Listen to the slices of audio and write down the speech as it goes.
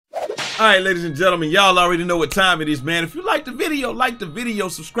All right, ladies and gentlemen, y'all already know what time it is, man. If you like the video,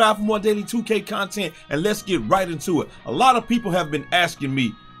 subscribe for more daily 2K content, and let's get right into it. A lot of people have been asking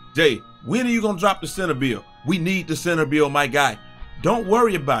me, Jay, when are you gonna drop the center build? We need the center build, my guy. Don't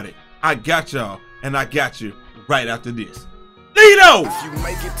worry about it. I got y'all, and I got you right after this. Lido! If you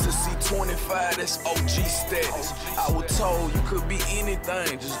make it to C25, that's OG status. I was told you could be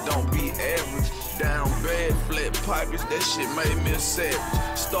anything, just don't be average. Down bad, flat pockets, that shit made me a savage.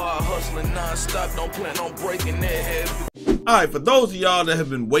 Start hustling non-stop, don't plan on breaking that habit. All right, for those of y'all that have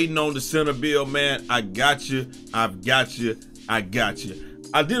been waiting on the center build, man, I got you, I've got you, I got you.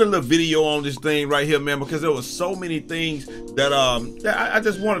 I did a little video on this thing right here, man, because there was so many things that I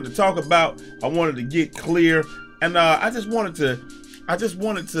just wanted to talk about. I wanted to get clear, and I just wanted to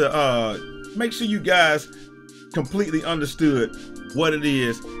make sure you guys completely understood what it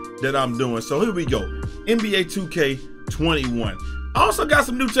is that I'm doing. So here we go. NBA 2K21. I also got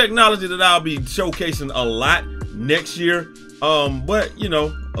some new technology that I'll be showcasing a lot next year. But you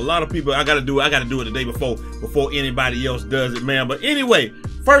know, a lot of people, I gotta do it the day before anybody else does it, man. But anyway,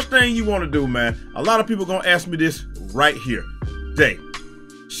 first thing you want to do, man, a lot of people gonna ask me this right here. Jay,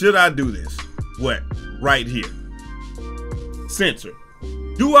 should I do this? What? Right here. Center.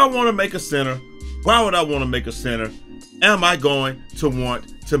 Do I want to make a center? Why would I want to make a center? Am I going to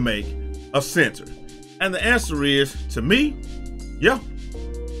want to make a center? And the answer is, to me, yeah,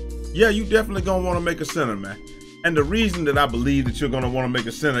 you definitely gonna want to make a center, man. And the reason that I believe that you're gonna want to make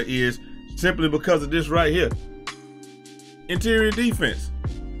a center is simply because of this right here. Interior defense,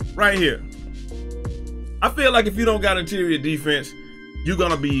 right here. I feel like if you don't got interior defense, you're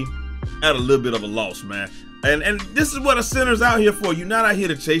gonna be at a little bit of a loss, man. And this is what a center's out here for. You're not out here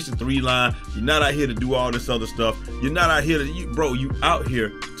to chase the 3-line. You're not out here to do all this other stuff. You're not out here to, you out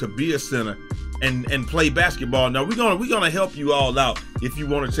here to be a center and play basketball. Now we're gonna help you all out if you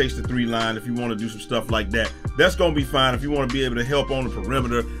want to chase the 3-line, if you want to do some stuff like that. That's gonna be fine. If you want to be able to help on the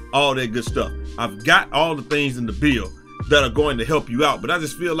perimeter, all that good stuff. I've got all the things in the build that are going to help you out. But I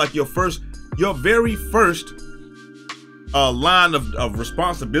just feel like your very first line of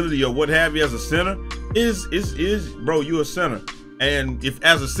responsibility or what have you as a center is bro, you a center. And if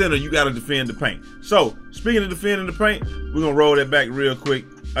as a center, you got to defend the paint. So speaking of defending the paint, we're gonna roll that back real quick.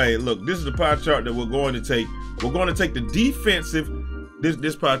 Hey, look, this is the pie chart that we're going to take. We're going to take the defensive,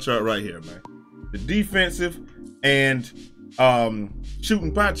 this pie chart right here, man. The defensive and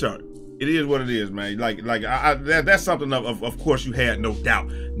shooting pie chart. It is what it is, man. That's something of course you had no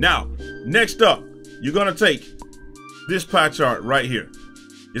doubt. Now, next up, you're gonna take this pie chart right here.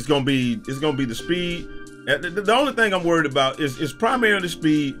 It's gonna be the speed. The only thing I'm worried about is primarily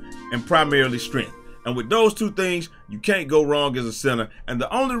speed and primarily strength. And with those two things, you can't go wrong as a center. And the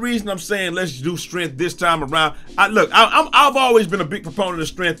only reason I'm saying let's do strength this time around, I've always been a big proponent of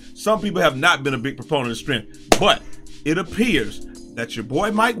strength. Some people have not been a big proponent of strength, but it appears that your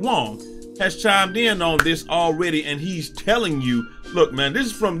boy Mike Wong has chimed in on this already, and he's telling you, look, man,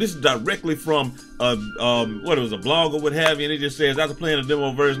 this is directly from what it was, a blog or what have you, and it just says, after playing the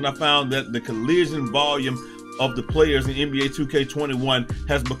demo version, I found that the collision volume of the players in NBA 2K21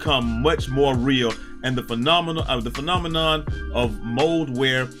 has become much more real, and the phenomenon of mold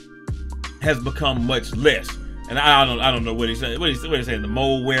wear has become much less. And I don't know what he's saying. What he's saying, the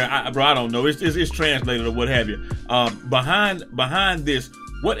mold wear, bro, I don't know. It's translated or what have you. Behind this,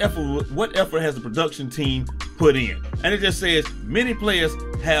 what effort has the production team put in? And it just says many players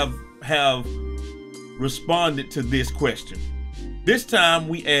have responded to this question. This time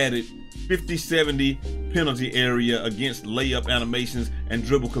we added 50-70 penalty area against layup animations and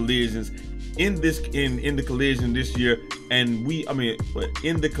dribble collisions in the collision this year. And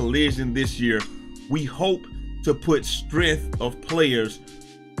in the collision this year, we hope to put strength of players.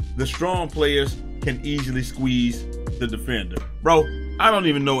 The strong players can easily squeeze the defender. Bro, I don't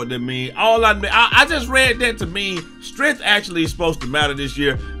even know what that means. I just read that to mean strength actually is supposed to matter this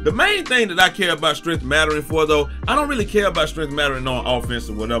year. The main thing that I care about strength mattering for, though, I don't really care about strength mattering on offense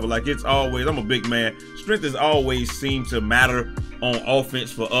or whatever. Like, it's always, I'm a big man. Strength has always seemed to matter on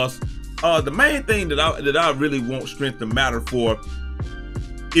offense for us. The main thing that I really want strength to matter for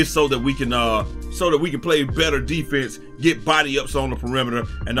is so that we can play better defense, get body ups on the perimeter,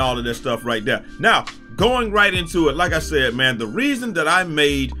 and all of that stuff right there. Now, going right into it, like I said, man, the reason that I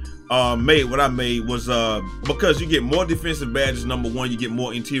made what I made was because you get more defensive badges. Number one, you get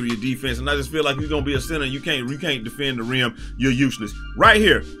more interior defense, and I just feel like you're gonna be a center, you can't defend the rim, you're useless. Right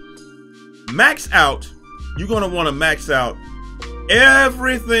here, max out. You're gonna want to max out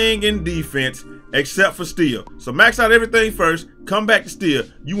everything in defense except for steal. So max out everything first, come back to steal.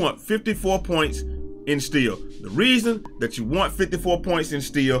 You want 54 points in steel. The reason that you want 54 points in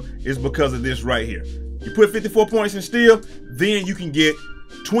steel is because of this right here. You put 54 points in steel, then you can get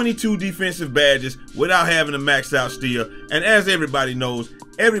 22 defensive badges without having to max out steel. And as everybody knows,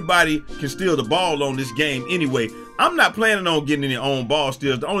 everybody can steal the ball on this game anyway. I'm not planning on getting any own ball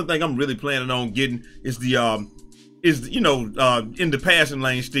steals. The only thing I'm really planning on getting is the in the passing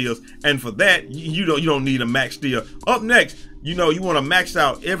lane steals. And for that, you don't need a max steal. Up next, you want to max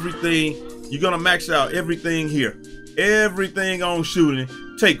out everything. You're gonna max out everything here, everything on shooting.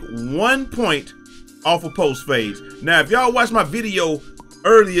 Take 1 point off of post fades. Now, if y'all watched my video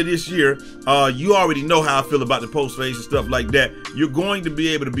earlier this year, you already know how I feel about the post fades and stuff like that. You're going to be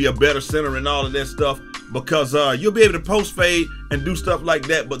able to be a better center and all of that stuff because you'll be able to post fade and do stuff like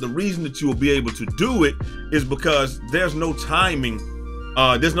that. But the reason that you will be able to do it is because there's no timing.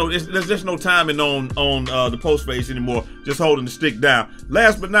 There's no timing on the post fades anymore. Just holding the stick down.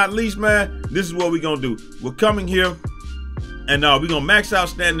 Last but not least, man, this is what we're gonna do. We're coming here. And we're gonna max out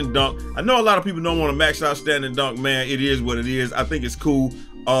standing dunk. I know a lot of people don't want to max out standing dunk, man. It is what it is. I think it's cool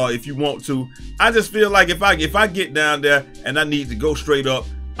if you want to. I just feel like if I get down there and I need to go straight up,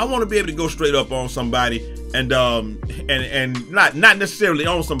 I want to be able to go straight up on somebody and not necessarily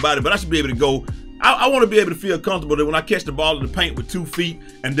on somebody, but I should be able to go. I want to be able to feel comfortable that when I catch the ball in the paint with 2 feet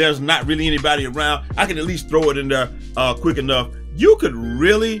and there's not really anybody around, I can at least throw it in there quick enough. You could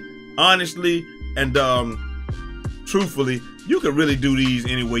really, honestly, and truthfully, you can really do these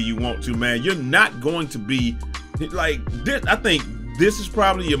any way you want to, man. You're not going to be like this. I think this is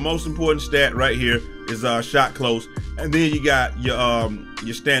probably your most important stat right here is shot close, and then you got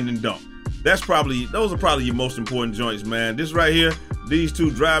your standing dunk. Those are probably your most important joints, man. This right here, these two,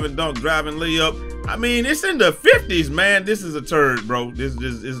 driving dunk, driving layup. I mean, it's in the 50s, man. This is a turd, bro. This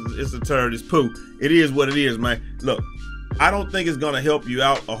is a turd. It's poo. It is what it is, man. Look, I don't think it's gonna help you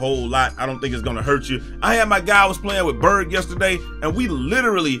out a whole lot. I don't think it's gonna hurt you. I had my guy was playing with Berg yesterday, and we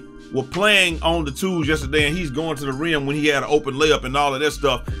literally were playing on the twos yesterday, and he's going to the rim when he had an open layup and all of that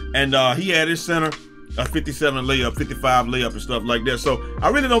stuff. And he had his center a 57 layup, 55 layup and stuff like that. So I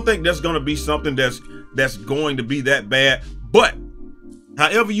really don't think that's gonna be something that's going to be that bad. But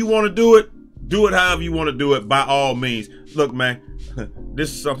however you want to do it however you want to do it, by all means. Look, man,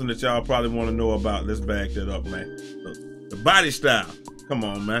 this is something that y'all probably want to know about. Let's back that up, man. Look. The body style. Come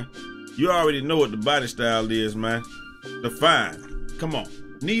on, man. You already know what the body style is, man. Define. Come on.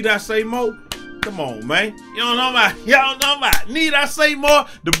 Need I say more? Come on, man. Y'all know about. Need I say more?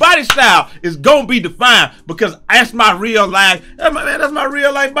 The body style is gonna be defined because that's my real life. That's my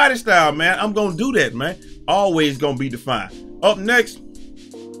real life body style, man. I'm gonna do that, man. Always gonna be defined. Up next,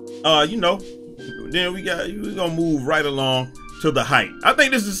 then we're gonna move right along to the height. I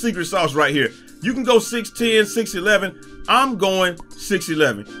think this is the secret sauce right here. You can go 6'10", 6'11". I'm going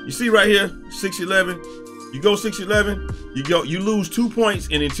 6'11". You see right here, 6'11". You go 6'11", you lose 2 points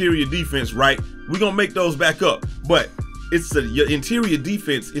in interior defense, right? We're gonna make those back up. But your interior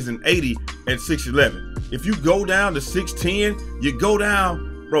defense is an 80 at 6'11". If you go down to 6'10", you go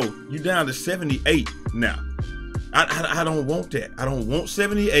down, bro, you down to 78 now. I don't want that. I don't want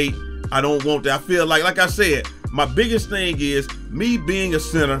 78. I don't want that. I feel like I said, my biggest thing is me being a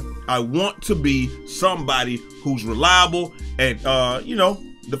center. I want to be somebody who's reliable and,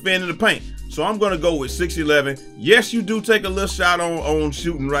 defending the paint. So I'm going to go with 6'11". Yes, you do take a little shot on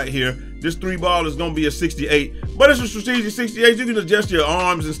shooting right here. This 3-ball is going to be a 68, but it's a strategic 68. You can adjust your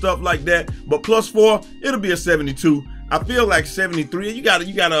arms and stuff like that. But +4, it'll be a 72. I feel like 73. You got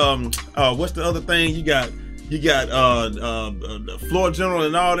what's the other thing? You got floor general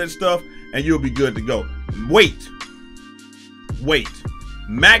and all that stuff, and you'll be good to go. Weight,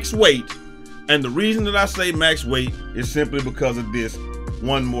 max weight, and the reason that I say max weight is simply because of this.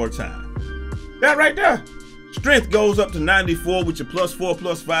 One more time. That right there. Strength goes up to 94 with your +4,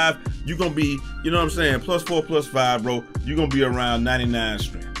 +5. You're gonna be, you know what I'm saying, +4, +5, bro. You're gonna be around 99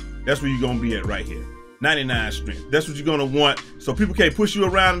 strength. That's where you're gonna be at right here. 99 strength. That's what you're gonna want. So people can't push you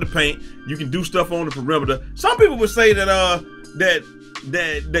around in the paint. You can do stuff on the perimeter. Some people would say that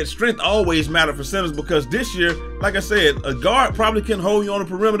that strength always matter for centers because this year, like I said, a guard probably can hold you on the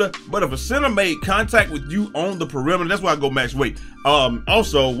perimeter, but if a center made contact with you on the perimeter, that's why I go max weight.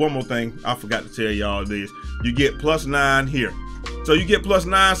 Also, one more thing I forgot to tell y'all this. You get +9 here. So you get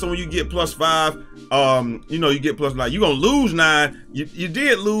 +9, so when you get +5, you get +9. You're gonna lose 9. You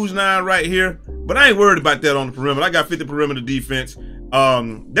did lose 9 right here, but I ain't worried about that on the perimeter. I got 50 perimeter defense.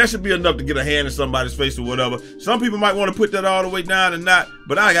 That should be enough to get a hand in somebody's face or whatever. Some people might want to put that all the way down and not,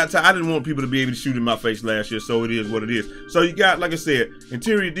 but I didn't want people to be able to shoot in my face last year, so it is what it is. So you got, like I said,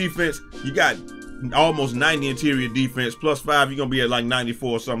 interior defense, you got almost 90 interior defense, +5, you're gonna be at like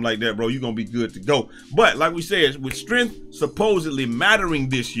 94 or something like that, bro. You're gonna be good to go. But like we said, with strength supposedly mattering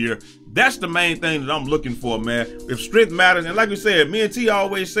this year, that's the main thing that I'm looking for, man. If strength matters, and like we said, me and T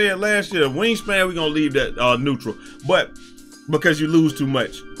always said last year, wingspan, we're gonna leave that neutral. But because you lose too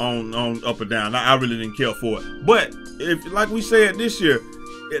much on up or down, I really didn't care for it. But if, like we said this year,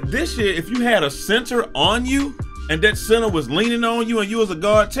 if you had a center on you and that center was leaning on you and you was a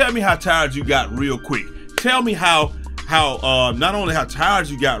guard, tell me how tired you got real quick. Tell me how not only how tired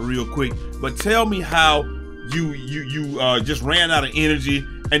you got real quick, but tell me how you just ran out of energy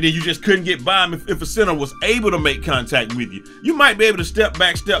and then you just couldn't get by him if a center was able to make contact with you. You might be able to step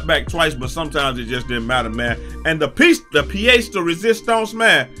back twice, but sometimes it just didn't matter, man. And the pièce de resistance,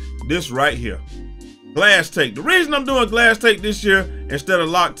 man, this right here. Glass take. The reason I'm doing glass take this year instead of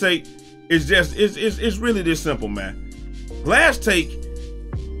lock take is just, it's really this simple, man. Glass take,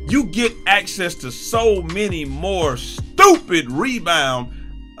 you get access to so many more stupid rebound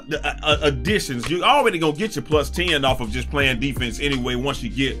additions. You're already gonna get your +10 off of just playing defense anyway once you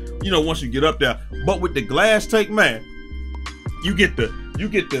get, once you get up there. But with the glass take, man, you get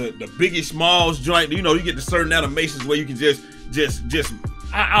the biggest smalls joint, you get the certain animations where you can just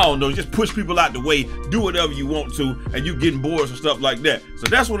I don't know, just push people out the way, do whatever you want to, and you getting boards and stuff like that. So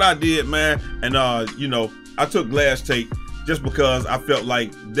that's what I did, man. And I took glass take just because I felt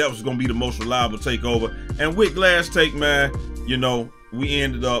like that was gonna be the most reliable takeover. And with glass take, man, we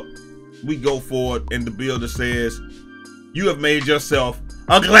ended up, we go for it, and the builder says, you have made yourself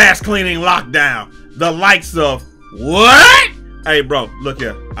a glass cleaning lockdown. The likes of what? Hey, bro, look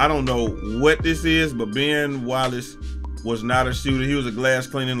here. I don't know what this is, but Ben Wallace was not a shooter. He was a glass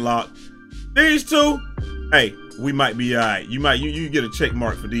cleaning lock. These two, hey, we might be all right. You get a check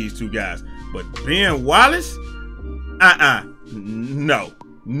mark for these two guys. But Ben Wallace, no.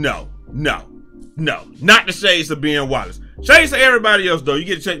 Not the shades of Ben Wallace. Shades to everybody else though. You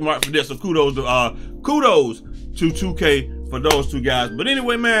get a check mark for this. So kudos to 2K for those two guys. But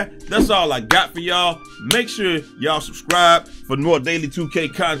anyway, man, that's all I got for y'all. Make sure y'all subscribe for more daily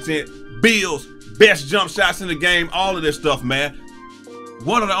 2K content, builds, best jump shots in the game, all of this stuff, man.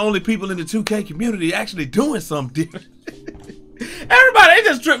 One of the only people in the 2K community actually doing something different. Everybody, it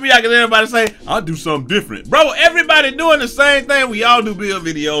just tripped me out because everybody say, I'll do something different. Bro, everybody doing the same thing. We all do build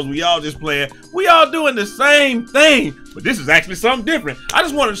videos. We all just playing. We all doing the same thing. But this is actually something different. I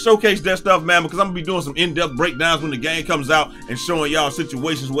just wanted to showcase that stuff, man, because I'm going to be doing some in-depth breakdowns when the game comes out and showing y'all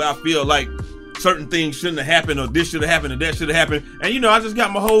situations where I feel like certain things shouldn't have happened, or this should have happened, and that should have happened. And I just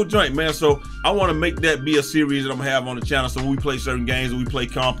got my whole joint, man. So I want to make that be a series that I'm gonna have on the channel. So when we play certain games, or we play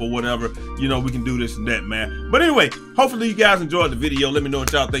comp or whatever, we can do this and that, man. But anyway, hopefully you guys enjoyed the video. Let me know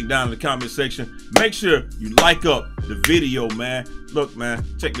what y'all think down in the comment section. Make sure you like up the video, man. Look, man,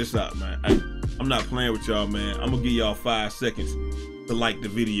 check this out, man. I'm not playing with y'all, man. I'm gonna give y'all 5 seconds to like the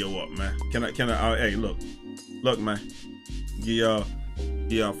video up, man. Can I? Hey, look, man. Give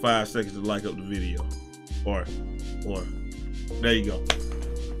y'all 5 seconds to like up the video, or there you go.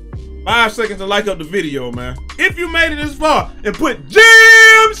 5 seconds to like up the video, man. If you made it this far, and put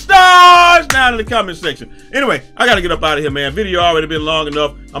gem stars down in the comment section. Anyway, I gotta get up out of here, man. Video already been long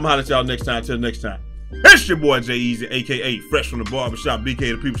enough. I'm gonna holler at y'all next time. Till next time, it's your boy Eazy, aka Fresh from the Barbershop,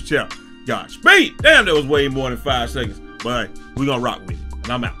 BK the People's Champ. Godspeed. Damn, that was way more than 5 seconds. But hey, we gonna rock with it, and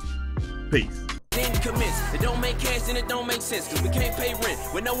I'm out. Peace. Then commence. It don't make cash and it don't make sense, cause we can't pay rent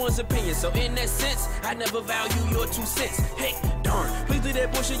with no one's opinion. So in that sense, I never value your 2 cents. Hey, darn, please do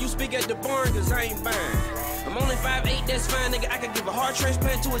that bullshit you speak at the barn, cause I ain't buying. I'm only 5'8", that's fine, nigga. I could give a heart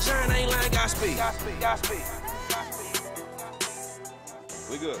transplant to a giant, I ain't lying. Godspeed.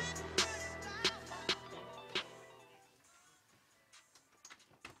 We good.